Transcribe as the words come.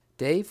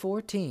Day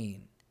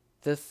 14,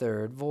 the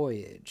third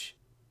voyage.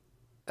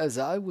 As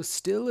I was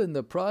still in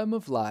the prime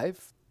of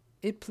life,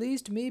 it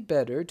pleased me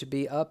better to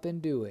be up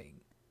and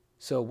doing.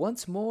 So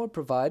once more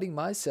providing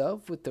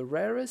myself with the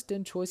rarest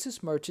and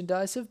choicest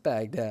merchandise of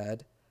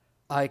Baghdad,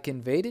 I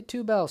conveyed it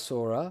to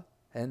Balsora,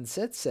 and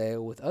set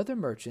sail with other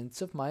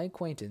merchants of my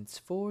acquaintance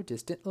for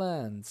distant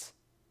lands.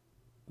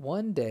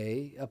 One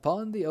day,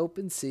 upon the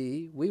open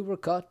sea, we were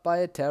caught by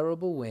a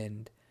terrible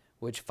wind,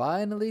 which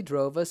finally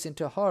drove us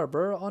into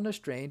harbor on a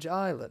strange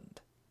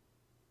island.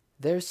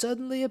 There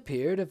suddenly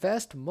appeared a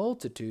vast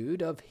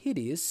multitude of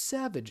hideous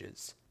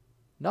savages,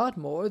 not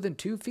more than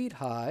 2 feet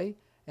high,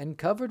 and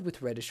covered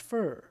with reddish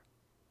fur.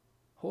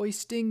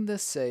 Hoisting the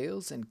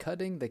sails and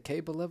cutting the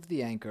cable of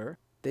the anchor,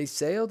 they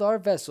sailed our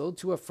vessel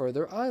to a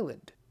further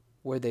island,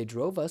 where they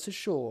drove us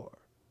ashore.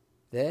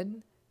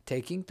 Then,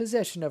 taking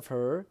possession of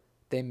her,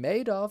 they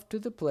made off to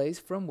the place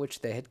from which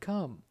they had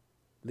come,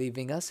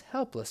 leaving us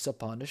helpless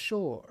upon the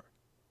shore.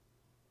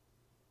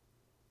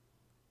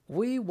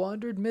 We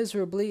wandered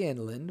miserably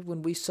inland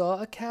when we saw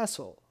a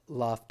castle,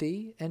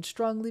 lofty and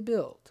strongly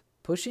built.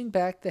 Pushing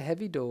back the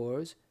heavy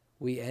doors,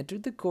 we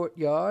entered the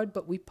courtyard,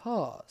 but we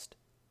paused,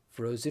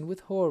 frozen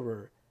with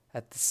horror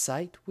at the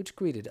sight which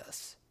greeted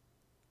us.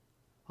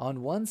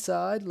 On one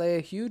side lay a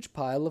huge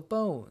pile of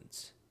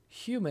bones,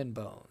 human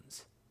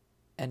bones,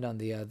 and on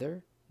the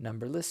other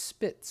numberless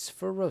spits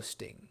for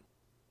roasting.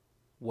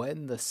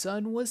 When the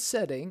sun was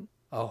setting,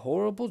 a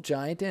horrible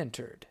giant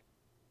entered.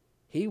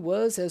 He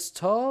was as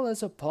tall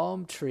as a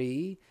palm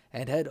tree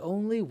and had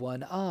only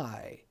one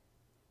eye.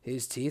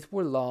 His teeth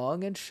were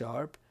long and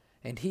sharp,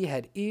 and he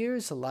had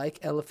ears like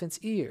elephant's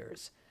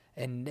ears,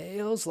 and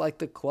nails like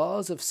the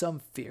claws of some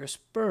fierce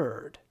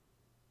bird.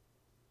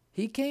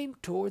 He came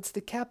towards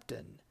the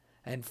captain,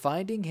 and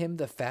finding him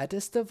the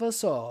fattest of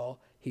us all,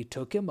 he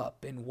took him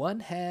up in one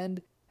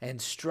hand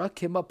and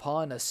struck him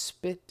upon a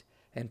spit,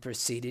 and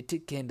proceeded to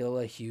kindle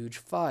a huge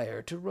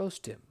fire to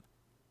roast him.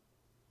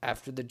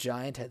 After the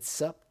giant had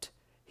supped,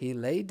 he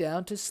lay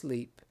down to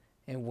sleep,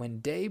 and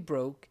when day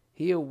broke,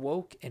 he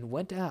awoke and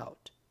went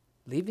out,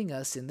 leaving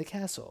us in the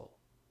castle.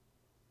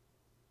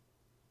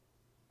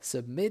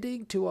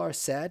 Submitting to our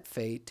sad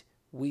fate,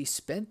 we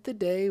spent the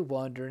day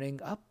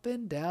wandering up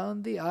and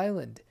down the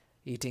island,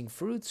 eating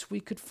fruits we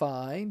could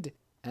find,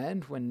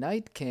 and when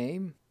night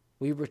came,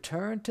 we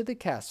returned to the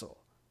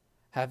castle,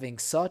 having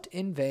sought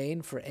in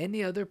vain for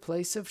any other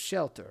place of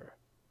shelter.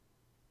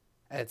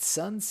 At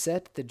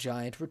sunset the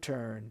giant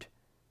returned,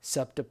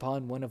 supped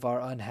upon one of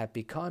our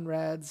unhappy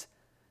comrades,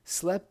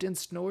 slept and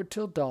snored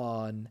till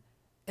dawn,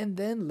 and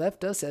then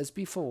left us as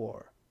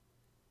before.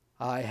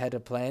 I had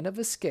a plan of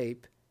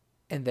escape,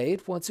 and they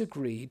at once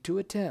agreed to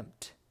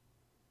attempt.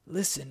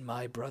 "Listen,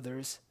 my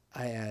brothers,"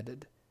 I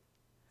added.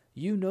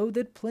 "You know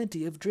that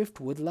plenty of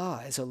driftwood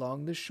lies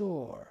along the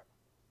shore.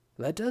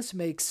 Let us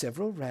make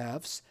several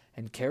rafts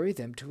and carry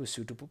them to a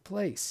suitable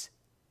place.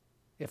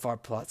 If our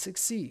plot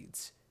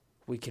succeeds,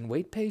 we can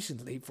wait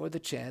patiently for the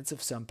chance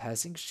of some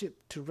passing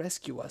ship to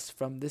rescue us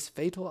from this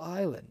fatal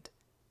island.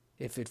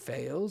 If it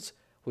fails,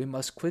 we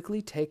must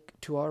quickly take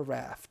to our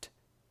raft.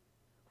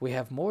 We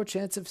have more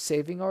chance of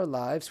saving our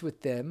lives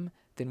with them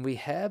than we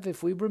have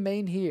if we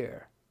remain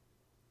here."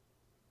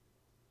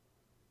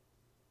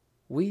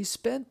 We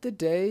spent the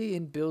day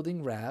in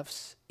building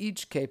rafts,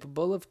 each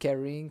capable of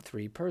carrying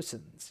 3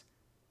 persons.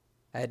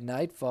 At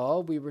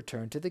nightfall we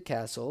returned to the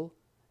castle,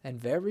 and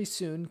very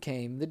soon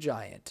came the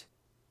giant.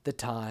 The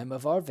time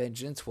of our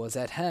vengeance was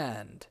at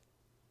hand.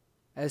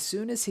 As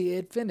soon as he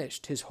had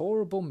finished his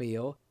horrible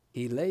meal,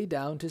 he lay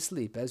down to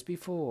sleep as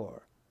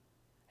before,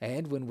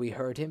 and when we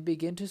heard him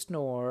begin to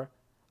snore,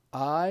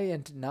 I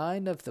and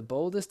 9 of the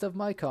boldest of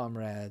my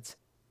comrades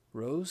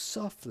rose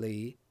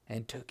softly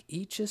and took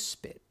each a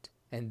spit,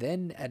 and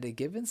then at a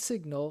given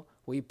signal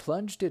we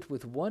plunged it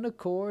with one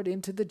accord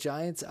into the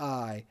giant's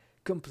eye,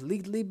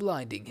 completely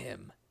blinding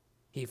him.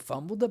 He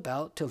fumbled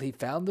about till he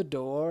found the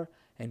door,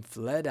 and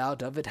fled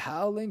out of it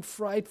howling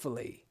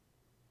frightfully.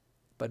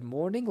 But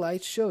morning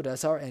light showed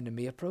us our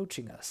enemy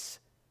approaching us,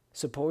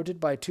 supported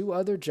by 2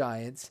 other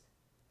giants.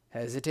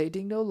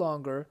 Hesitating no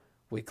longer,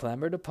 we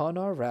clambered upon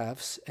our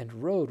rafts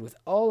and rowed with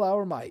all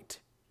our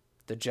might.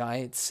 The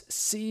giants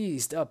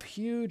seized up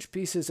huge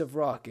pieces of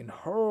rock and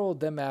hurled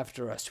them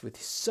after us with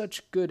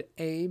such good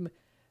aim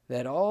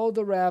that all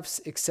the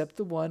rafts except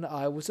the one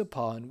I was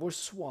upon were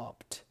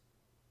swamped.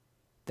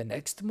 The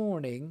next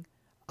morning,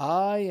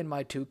 I and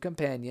my 2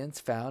 companions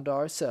found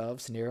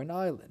ourselves near an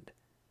island,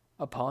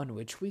 upon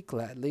which we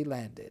gladly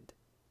landed.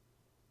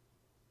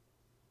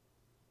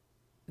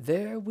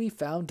 There we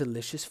found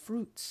delicious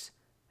fruits,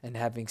 and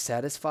having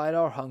satisfied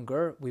our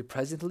hunger, we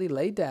presently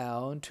lay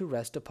down to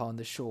rest upon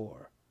the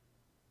shore.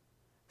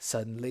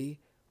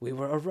 Suddenly we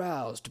were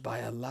aroused by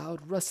a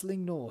loud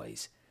rustling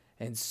noise,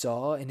 and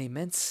saw an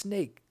immense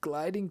snake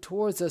gliding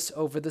towards us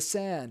over the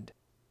sand.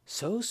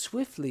 So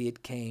swiftly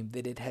it came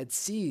that it had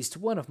seized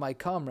one of my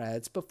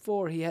comrades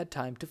before he had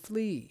time to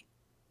flee.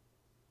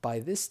 By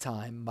this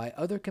time my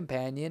other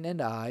companion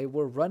and I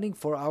were running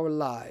for our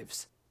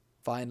lives.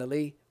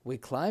 Finally we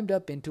climbed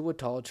up into a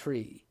tall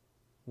tree.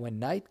 When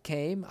night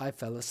came, I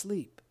fell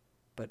asleep,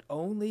 but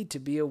only to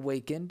be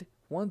awakened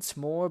once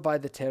more by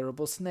the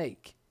terrible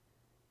snake.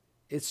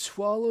 It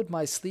swallowed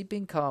my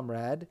sleeping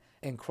comrade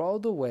and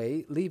crawled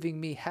away,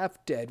 leaving me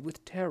half dead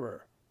with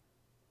terror.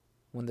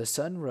 When the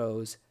sun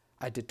rose,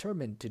 I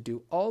determined to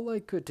do all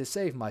I could to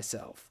save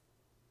myself.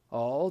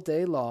 All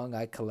day long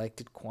I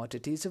collected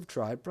quantities of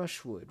dry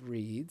brushwood,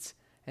 reeds,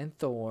 and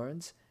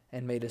thorns,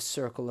 and made a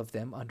circle of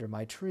them under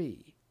my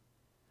tree.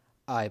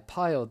 I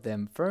piled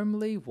them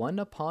firmly one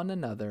upon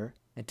another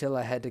until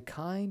I had a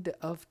kind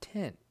of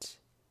tent.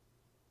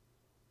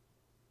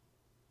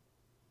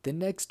 The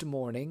next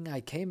morning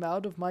I came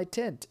out of my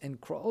tent and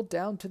crawled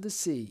down to the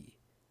sea,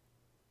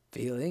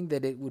 feeling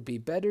that it would be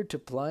better to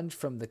plunge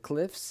from the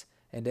cliffs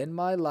and end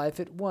my life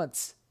at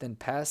once than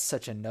pass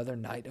such another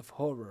night of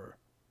horror.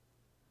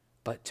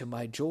 But to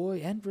my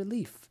joy and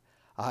relief,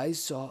 I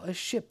saw a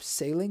ship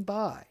sailing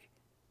by,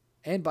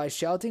 and by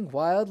shouting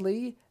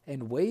wildly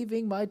and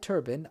waving my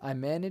turban, I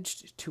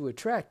managed to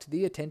attract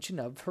the attention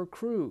of her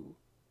crew.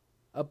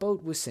 A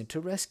boat was sent to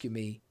rescue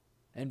me,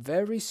 and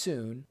very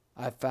soon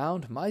I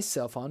found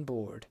myself on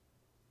board.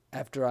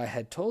 After I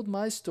had told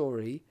my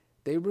story,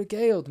 they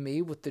regaled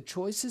me with the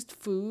choicest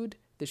food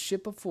the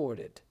ship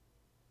afforded.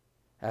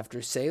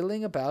 After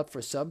sailing about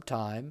for some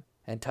time,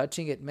 and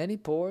touching at many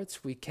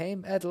ports, we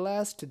came at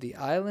last to the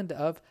island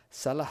of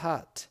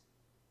Salahat.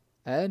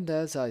 And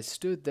as I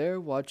stood there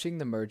watching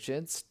the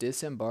merchants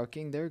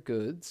disembarking their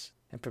goods,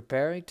 and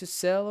preparing to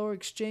sell or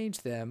exchange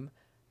them,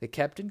 the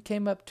captain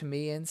came up to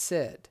me and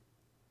said,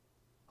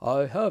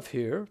 "I have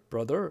here,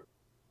 brother,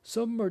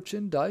 some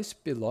merchandise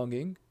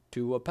belonging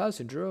to a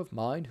passenger of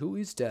mine who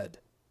is dead.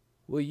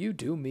 Will you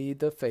do me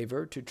the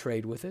favor to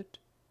trade with it?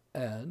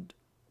 And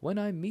when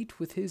I meet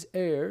with his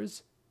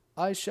heirs,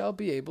 I shall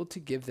be able to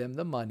give them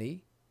the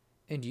money,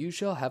 and you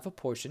shall have a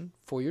portion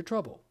for your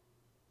trouble."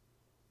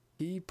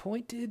 He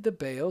pointed the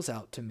bales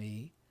out to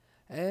me,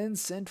 and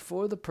sent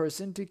for the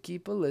person to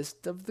keep a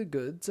list of the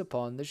goods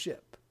upon the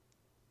ship.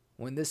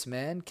 When this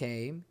man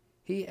came,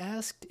 he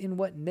asked in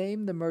what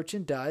name the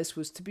merchandise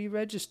was to be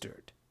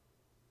registered.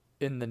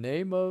 "In the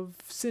name of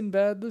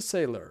Sinbad the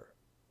Sailor,"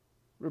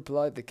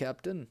 replied the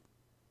captain.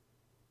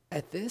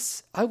 At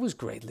this I was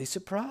greatly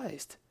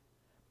surprised,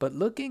 but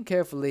looking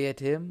carefully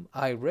at him,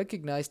 I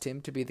recognized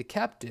him to be the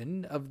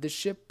captain of the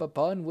ship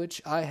upon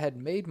which I had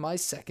made my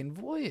second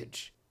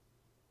voyage.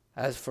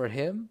 As for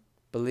him,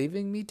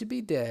 believing me to be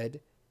dead,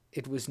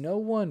 it was no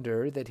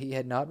wonder that he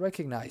had not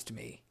recognized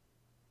me.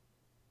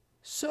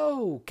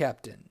 "So,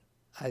 captain,"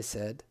 I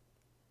said,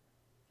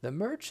 "the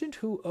merchant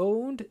who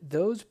owned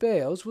those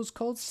bales was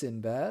called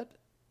Sinbad?"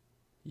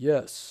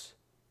 "Yes,"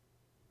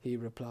 he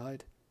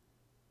replied.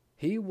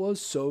 "He was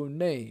so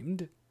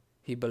named.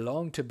 He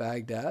belonged to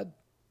Baghdad,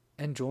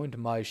 and joined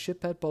my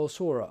ship at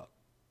Balsora,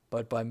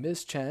 but by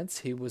mischance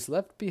he was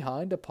left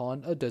behind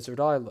upon a desert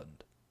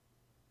island."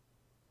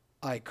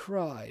 I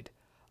cried,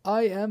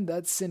 "I am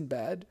that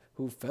Sinbad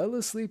who fell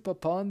asleep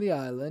upon the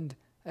island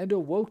and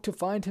awoke to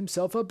find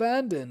himself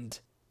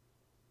abandoned."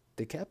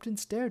 The captain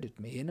stared at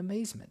me in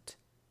amazement,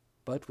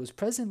 but was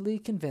presently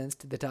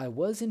convinced that I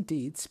was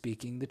indeed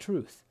speaking the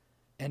truth,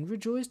 and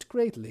rejoiced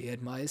greatly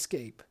at my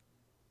escape.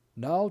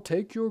 "Now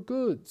take your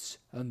goods,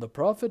 and the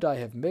profit I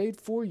have made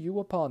for you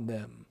upon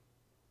them."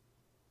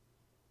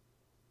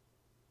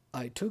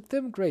 I took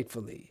them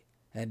gratefully,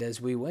 and as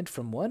we went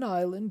from one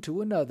island to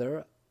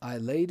another, I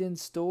laid in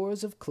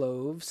stores of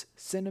cloves,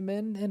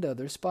 cinnamon, and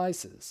other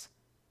spices.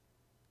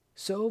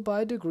 So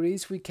by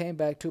degrees we came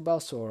back to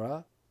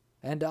Balsora,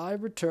 and I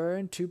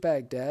returned to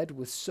Baghdad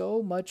with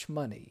so much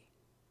money.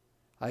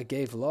 I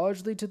gave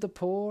largely to the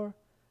poor,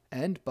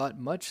 and bought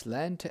much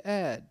land to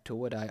add to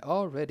what I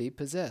already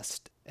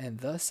possessed, and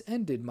thus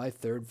ended my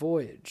third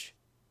voyage.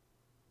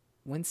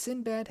 When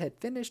Sinbad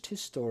had finished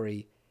his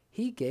story,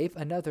 he gave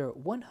another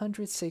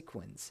 100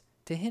 sequins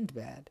to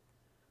Hindbad,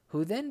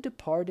 who then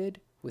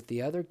departed with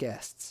the other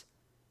guests.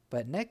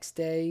 But next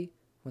day,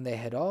 when they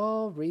had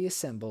all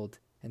reassembled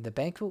and the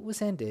banquet was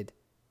ended,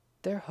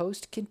 their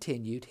host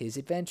continued his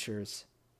adventures.